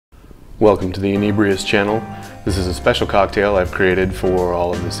Welcome to the Inebrious channel. This is a special cocktail I've created for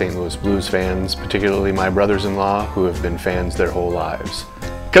all of the St. Louis Blues fans, particularly my brothers-in-law who have been fans their whole lives.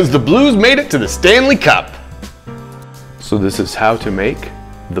 Because the Blues made it to the Stanley Cup! So this is how to make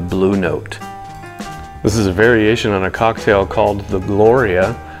the Blue Note. This is a variation on a cocktail called the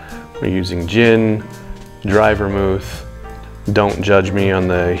Gloria. We're using gin, dry vermouth, don't judge me on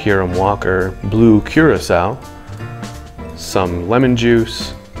the Hiram Walker blue curacao, some lemon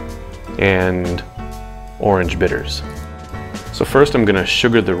juice, and orange bitters. So first I'm going to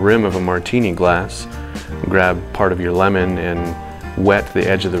sugar the rim of a martini glass. Grab part of your lemon and wet the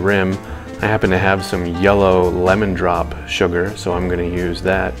edge of the rim. I happen to have some yellow lemon drop sugar, so I'm going to use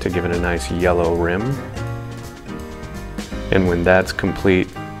that to give it a nice yellow rim. And when that's complete,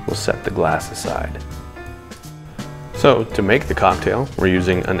 we'll set the glass aside. So to make the cocktail, we're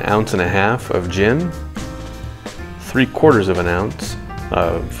using 1.5 ounces of gin, 3/4 of an ounce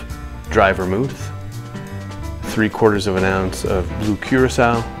of dry vermouth, 3/4 of an ounce of blue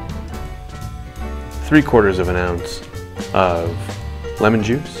curacao, 3/4 of an ounce of lemon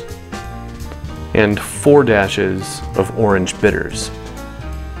juice, and 4 dashes of orange bitters.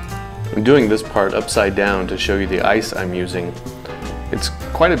 I'm doing this part upside down to show you the ice I'm using. It's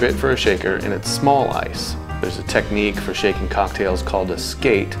quite a bit for a shaker and it's small ice. There's a technique for shaking cocktails called a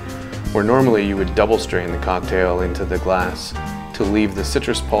skate, where normally you would double strain the cocktail into the glass to leave the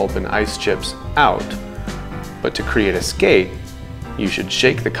citrus pulp and ice chips out. But to create a skate, you should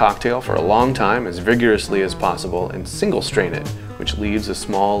shake the cocktail for a long time as vigorously as possible and single strain it, which leaves a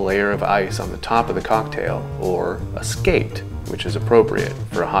small layer of ice on the top of the cocktail, or a skate, which is appropriate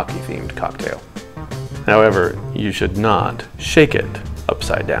for a hockey-themed cocktail. However, you should not shake it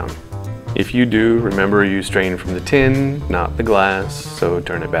upside down. If you do, remember you strain from the tin, not the glass, so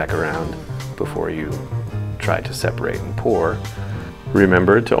turn it back around before you try to separate and pour.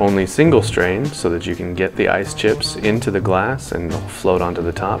 Remember to only single strain so that you can get the ice chips into the glass and they'll float onto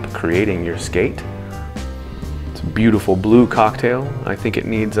the top, creating your skate. It's a beautiful blue cocktail. I think it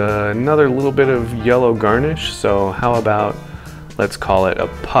needs another little bit of yellow garnish, so how about let's call it a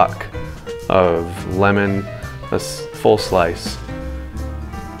puck of lemon, a full slice.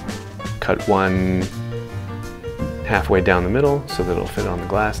 Cut one halfway down the middle so that it'll fit on the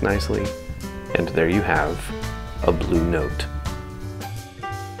glass nicely. And there you have a Blue Note.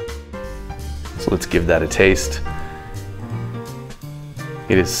 So let's give that a taste.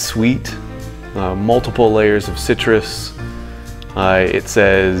 It is sweet, multiple layers of citrus. It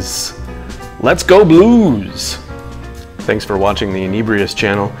says, "Let's go Blues!" Thanks for watching the Inebrious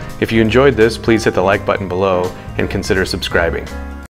channel. If you enjoyed this, please hit the like button below and consider subscribing.